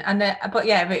important, and but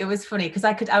it was funny because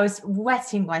I was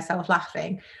wetting myself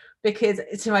laughing because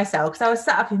I was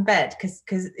sat up in bed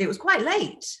because it was quite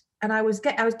late, and I was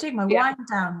doing my wind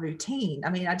down routine. I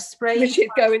mean, I'd sprayed, which is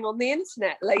going on the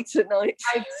internet late at night.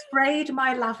 I'd sprayed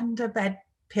my lavender bed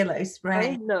pillow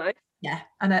spray. Oh, nice. Yeah,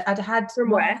 and I'd had from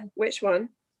where? Which one?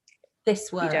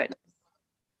 This one. You don't know.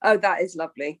 Oh, that is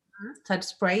lovely. So I'd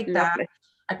sprayed that.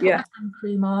 I put my hand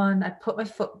cream on, I put my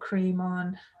foot cream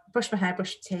on, brush my hair,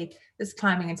 brush my teeth, just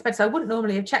climbing into bed. So I wouldn't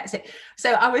normally have checked it.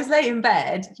 So I was lay in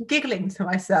bed, giggling to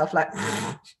myself, like,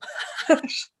 I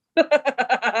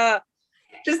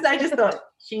just thought,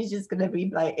 she's just going to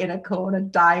be like in a corner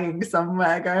dying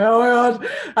somewhere, going, oh my God,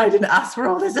 I didn't ask for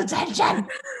all this attention.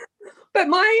 But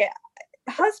my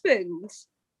husband,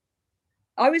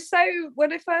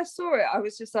 when I first saw it, I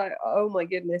was just like, oh my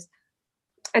goodness.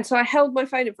 And so I held my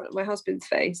phone in front of my husband's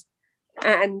face,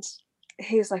 and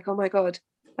he was like, oh my God,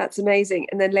 that's amazing.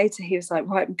 And then later he was like,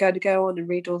 right, I'm going to go on and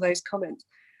read all those comments.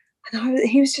 And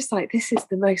he was just like, this is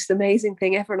the most amazing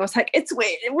thing ever. And I was like, it's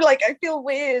weird. Like, I feel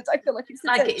weird. I feel like it's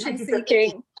attention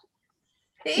seeking.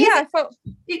 Yeah,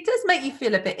 it does make you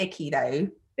feel a bit icky though.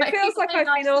 It feels like I've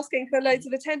been asking for loads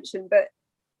of attention, but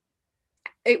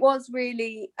it was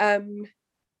really...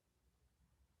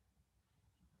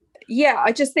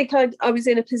 I just think I was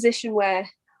in a position where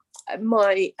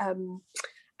my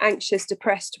anxious,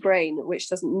 depressed brain, which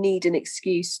doesn't need an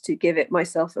excuse to give it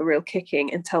myself a real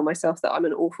kicking and tell myself that I'm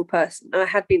an awful person. And I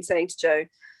had been saying to Joe,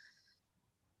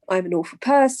 I'm an awful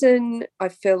person. I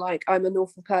feel like I'm an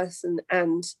awful person,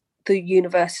 and the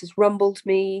universe has rumbled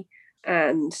me.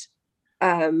 And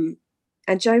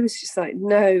Joe was just like,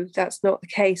 no, that's not the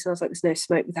case. And I was like, there's no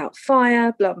smoke without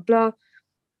fire, blah, blah, blah.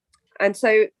 And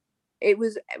so it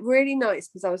was really nice,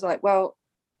 because I was like, well,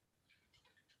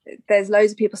 there's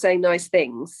loads of people saying nice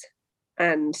things,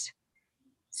 and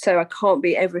so I can't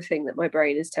be everything that my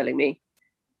brain is telling me.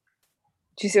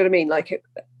 Do you see what I mean? Like,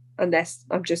 unless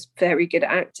I'm just very good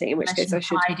at acting, in which case I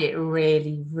should hide it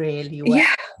really, really well.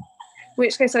 Yeah. In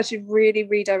which case I should really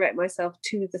redirect myself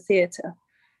to the theatre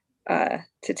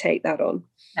to take that on.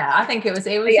 Yeah, I think it was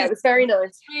it was very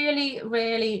nice. Really,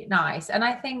 really nice. And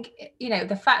I think,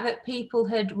 the fact that people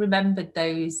had remembered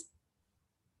those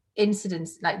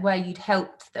incidents, like where you'd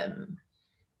helped them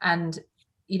and,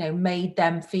 made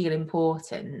them feel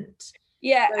important.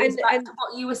 Yeah. And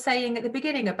what you were saying at the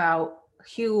beginning about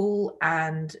Huel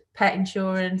and pet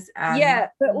insurance. And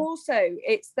but also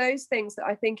it's those things that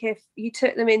I think if you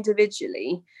took them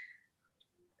individually,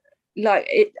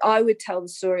 like I would tell the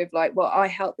story of like, well, I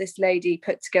helped this lady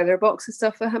put together a box of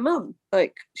stuff for her mum.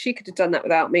 Like, she could have done that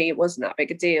without me. It wasn't that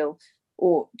big a deal.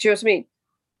 Or, do you know what I mean?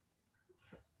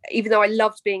 Even though I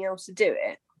loved being able to do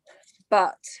it.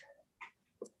 But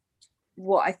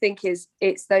what I think is,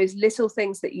 it's those little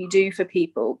things that you do for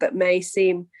people that may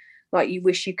seem like you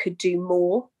wish you could do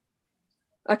more.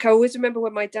 Like, I always remember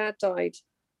when my dad died,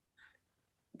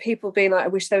 people being like, I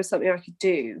wish there was something I could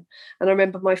do. And I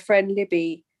remember my friend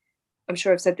Libby, I'm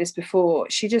sure I've said this before,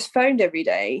 she just phoned every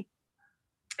day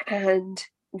and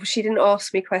she didn't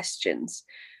ask me questions.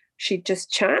 She'd just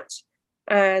chat.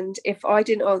 And if I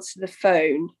didn't answer the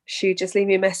phone, she'd just leave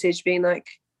me a message being like,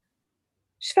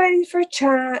 she's phoning for a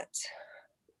chat,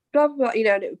 blah, blah, blah, you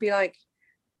know, and it would be like,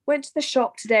 went to the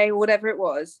shop today or whatever it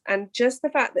was. And just the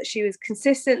fact that she was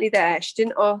consistently there, she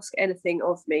didn't ask anything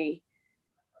of me.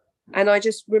 And I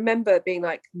just remember being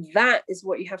like, that is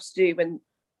what you have to do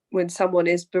when someone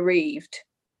is bereaved.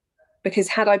 Because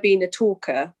had I been a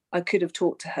talker, I could have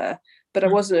talked to her, but I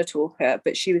wasn't a talker,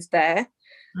 but she was there.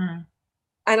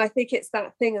 And I think it's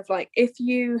that thing of like, if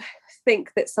you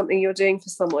think that something you're doing for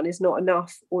someone is not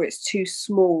enough, or it's too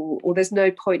small, or there's no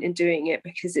point in doing it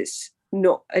because it's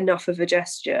not enough of a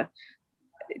gesture,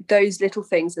 those little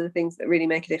things are the things that really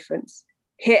make a difference.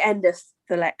 Here endeth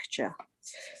the lecture.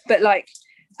 But like,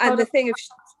 and the thing of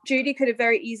Judy could have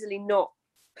very easily not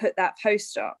put that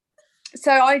post up.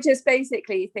 So I just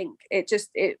basically think it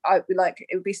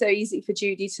would be so easy for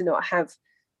Judy to not have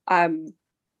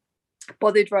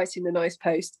bothered writing the nice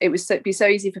post. It would be so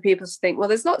easy for people to think, well,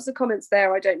 there's lots of comments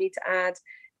there, I don't need to add,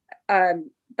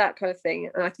 that kind of thing.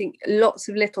 And I think lots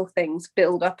of little things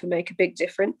build up and make a big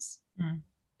difference.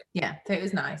 Yeah, so it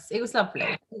was nice. It was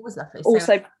lovely. Also,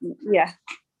 also,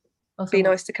 be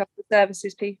nice to customer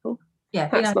services people. Yeah,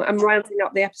 I'm rounding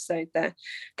up the episode there.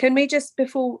 Can we just,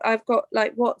 before I've got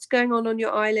like, what's going on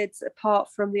your eyelids apart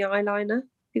from the eyeliner?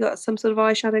 You got some sort of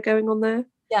eyeshadow going on there?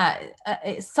 Yeah,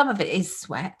 some of it is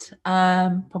sweat,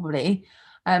 probably,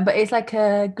 but it's like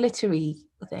a glittery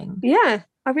thing. Yeah,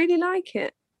 I really like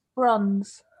it.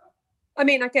 Bronze. I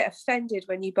mean, I get offended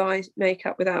when you buy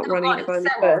makeup without running it by me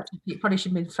first. It probably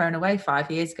should have been thrown away 5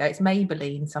 years ago. It's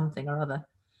Maybelline something or other.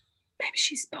 Maybe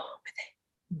she's born with it.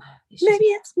 No, Maybe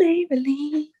it's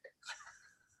Maybelline.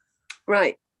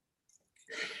 Right.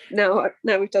 Now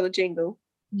we've done a jingle.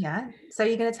 Yeah. So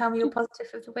you're going to tell me your positive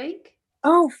of the week?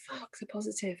 Oh, fuck, the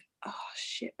positive. Oh,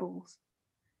 shit balls.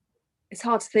 It's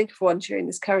hard to think of one during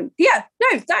this current... Yeah,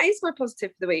 no, that is my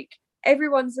positive for the week.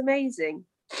 Everyone's amazing.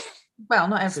 Well,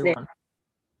 not everyone.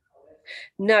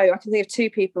 No, I can think of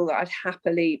 2 people that I'd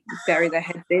happily bury their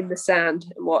heads in the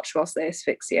sand and watch whilst they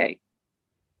asphyxiate.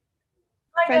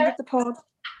 Hi, Friend Derek. of the pod.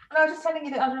 No, I was just telling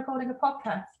you that I was recording a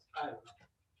podcast.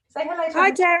 Say hello to Hi,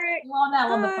 Derek. You are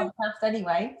now on the podcast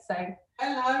anyway, so...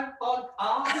 Hello,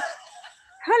 podcast.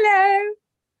 Hello.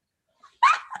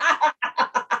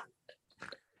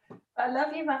 I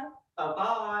love you, man.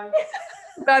 Bye-bye.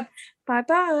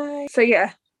 Bye-bye. So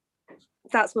yeah,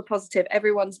 that's my positive.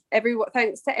 Everyone,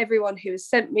 thanks to everyone who has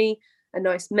sent me a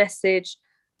nice message,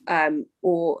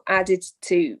 or added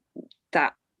to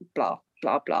that blah,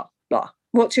 blah, blah, blah.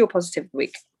 What's your positive of the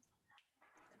week?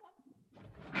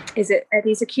 Is it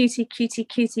Eddie's a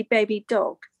cutie baby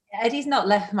dog? Eddie's not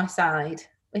left my side.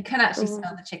 We can actually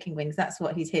smell the chicken wings. That's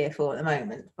what he's here for at the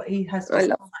moment. But he has just... I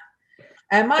love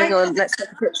that. Hang on, let's take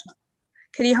a picture.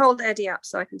 Can you hold Eddie up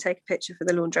so I can take a picture for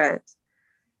the laundrette?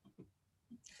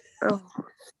 Oh,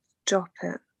 stop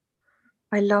it.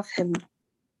 I love him.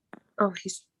 Oh,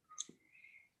 he's...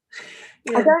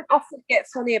 Yeah. I don't often get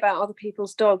funny about other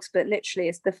people's dogs, but literally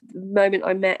it's the moment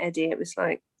I met Eddie, it was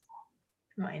like...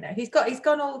 Well, you know, he's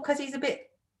gone all... Because he's a bit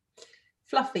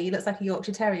fluffy. He looks like a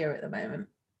Yorkshire Terrier at the moment.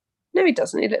 No, he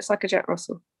doesn't. He looks like a Jack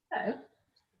Russell. No.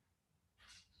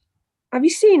 Have you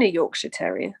seen a Yorkshire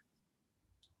Terrier?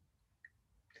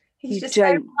 He's just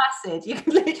so placid. You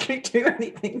can literally do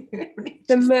anything.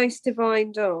 The most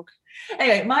divine dog.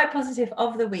 Anyway, my positive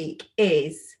of the week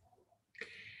is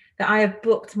that I have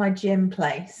booked my gym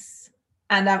place,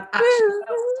 and I've actually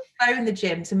phoned the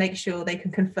gym to make sure they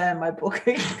can confirm my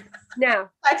booking. Now,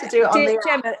 I had to do it on the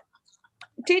Gemma,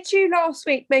 did you last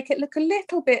week make it look a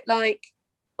little bit like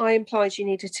I implied you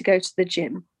needed to go to the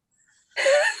gym?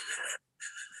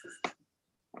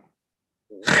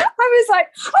 I was like,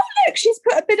 oh, look, she's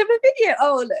put a bit of a video.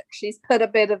 Oh, look, she's put a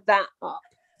bit of that up.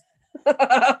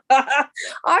 I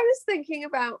was thinking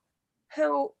about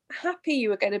how happy you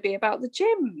were going to be about the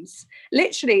gyms.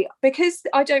 Literally, because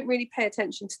I don't really pay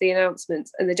attention to the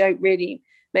announcements and they don't really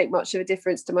make much of a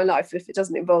difference to my life if it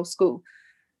doesn't involve school.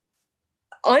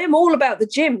 I am all about the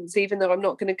gyms, even though I'm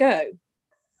not going to go.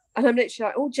 And I'm literally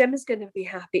like, oh, Gemma's going to be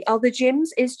happy. Are the gyms?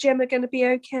 Is Gemma going to be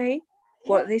okay?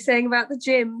 What are they saying about the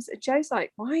gyms? And Joe's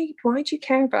like, why do you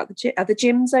care about the gym? Are the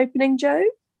gyms opening, Joe?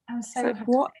 I'm so happy.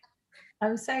 What?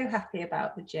 I'm so happy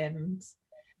about the gyms.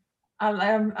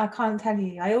 I can't tell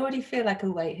you. I already feel like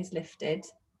a weight has lifted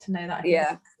to know that I can go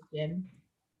to the gym.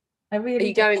 I really. Are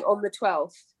you going on the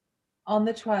 12th? on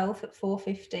the 12th at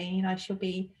 4:15. I shall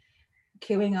be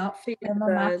queuing up Feeling in my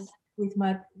burned. mask with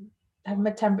having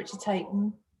my temperature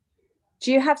taken.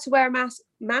 Do you have to wear a mask?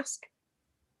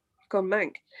 Gone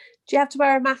mank. Do you have to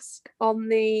wear a mask on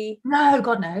the No,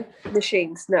 God no.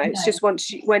 machines? No, it's just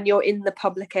when you're in the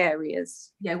public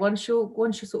areas. Yeah, once you're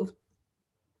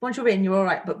in, you're all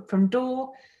right. But from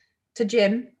door to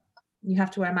gym, you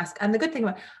have to wear a mask. And the good thing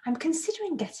I'm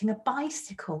considering getting a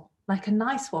bicycle, like a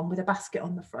nice one with a basket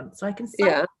on the front, so I can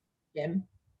cycle to the gym.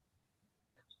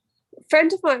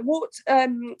 Friend of mine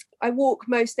I walk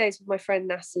most days with my friend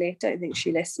Natalie. I don't think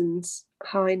she listens.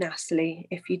 Hi Natalie,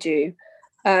 if you do.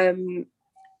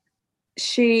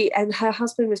 She and her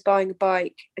husband was buying a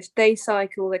bike. They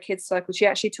cycle, their kids cycle. She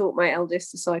actually taught my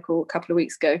eldest to cycle a couple of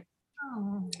weeks ago.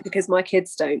 Because my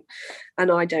kids don't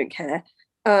and I don't care.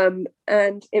 And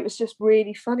it was just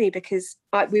really funny because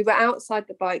we were outside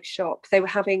the bike shop. They were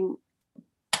having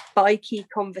bikey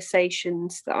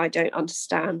conversations that I don't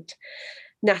understand.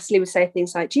 Natalie would say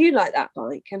things like, do you like that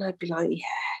bike? And I'd be like, yeah.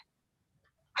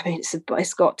 I mean,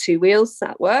 it's got 2 wheels.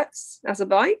 That works as a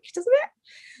bike, doesn't it?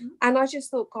 Mm-hmm. And I just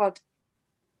thought, God,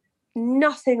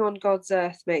 nothing on God's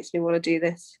earth makes me want to do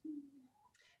this.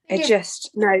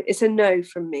 It's a no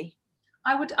from me.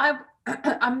 I like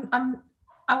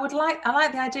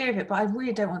the idea of it, but I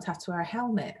really don't want to have to wear a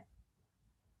helmet.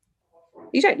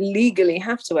 You don't legally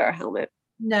have to wear a helmet.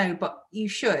 No, but you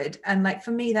should. And like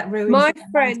for me, that ruins my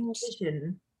friend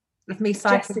vision of me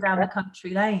cycling down the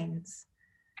country lanes.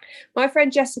 My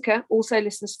friend Jessica also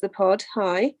listens to the pod.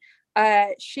 Hi.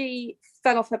 She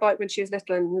fell off her bike when she was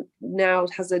little and now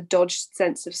has a Dodge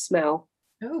sense of smell.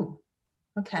 Oh,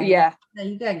 okay. Yeah. There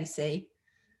you go, you see.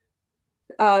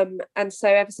 And so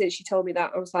ever since she told me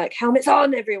that, I was like, helmets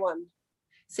on, everyone.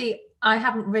 See, I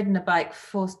haven't ridden a bike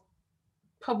for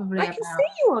probably I can see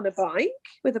you on a bike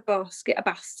with a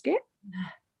basket.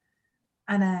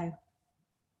 I know.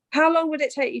 How long would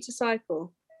it take you to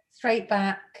cycle? Straight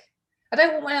back. I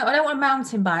don't want a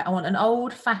mountain bike. I want an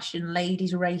old-fashioned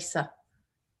ladies racer.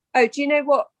 Oh, do you know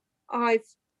what?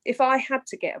 If I had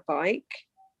to get a bike,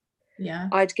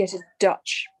 I'd get a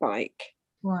Dutch bike.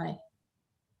 Why?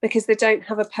 Because they don't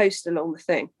have a post along the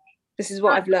thing. This is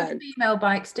what I've learned. Female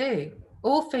bikes do.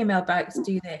 All female bikes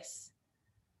do this.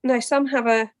 No, some have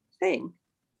a thing.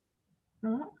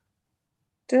 Mm-hmm.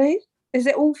 Do they? Is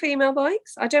it all female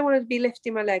bikes? I don't want to be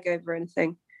lifting my leg over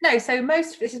anything. No, so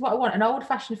this is what I want, an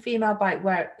old-fashioned female bike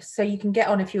so you can get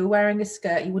on. If you were wearing a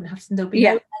skirt, you wouldn't have to, there'll be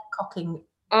no leg cocking.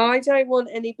 I don't want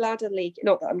any bladder leak.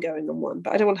 Not that I'm going on one,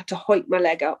 but I don't want to have to hoik my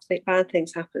leg up. Bad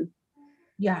things happen.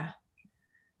 Yeah.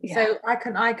 So I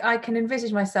can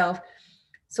envisage myself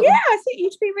I think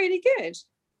you'd be really good.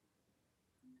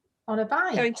 On a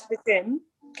bike. Going to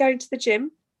the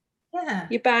gym. Yeah.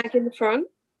 Your bag in the front.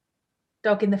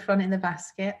 Dog in the front in the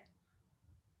basket.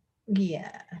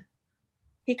 Yeah.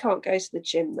 He can't go to the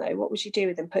gym though. What would you do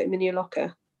with him? Put him in your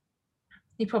locker?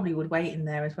 He probably would wait in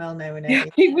there as well, knowing it. Yeah,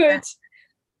 he would.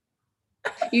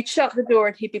 You'd shut the door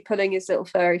and he'd be pulling his little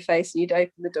furry face, and you'd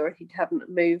open the door and he hadn't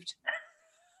moved.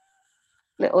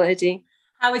 Little Eddie.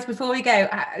 Before we go,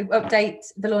 update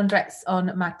the laundrettes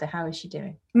on Magda. How is she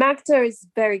doing? Magda is a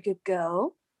very good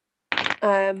girl.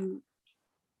 We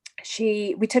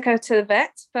took her to the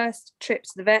vet. First trip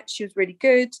to the vet, she was really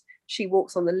good. She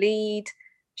walks on the lead.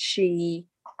 She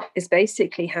is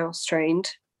basically house trained.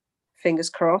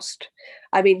 Fingers crossed.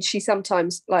 I mean, she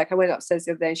sometimes, like I went upstairs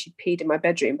the other day and she peed in my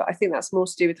bedroom, but I think that's more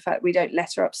to do with the fact we don't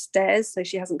let her upstairs, so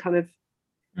she hasn't kind of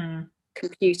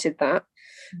computed that.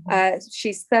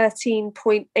 She's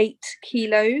 13.8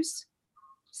 kilos,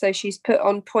 so she's put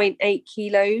on 0.8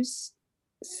 kilos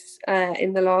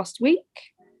in the last week.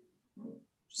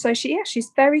 So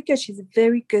she's very good. She's a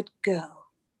very good girl.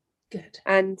 Good.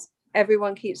 And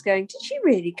everyone keeps going, did she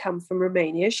really come from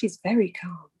Romania? She's very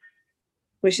calm,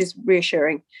 which is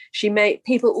reassuring.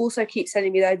 People also keep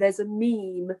sending me, though, there's a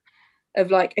meme of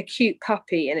like a cute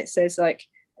puppy and it says like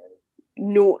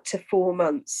 0 to 4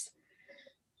 months.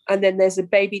 And then there's a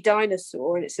baby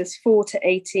dinosaur and it says 4 to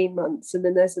 18 months. And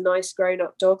then there's a nice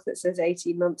grown-up dog that says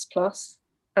 18 months plus.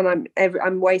 And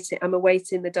I'm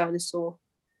awaiting the dinosaur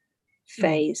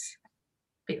phase.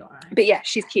 Be all right. But yeah,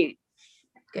 she's cute.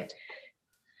 Good.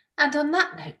 And on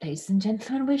that note, ladies and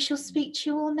gentlemen, we shall speak to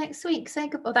you all next week. Say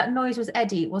goodbye. Oh, that noise was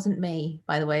Eddie. It wasn't me,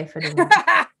 by the way, if anyone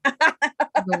was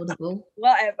audible.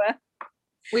 Whatever.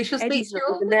 We shall speak to you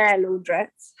all. There,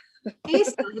 laundrettes.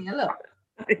 He's still here, look.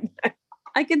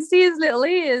 I can see his little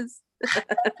ears.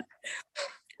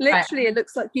 Literally, It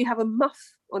looks like you have a muff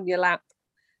on your lap.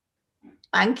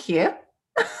 Thank you.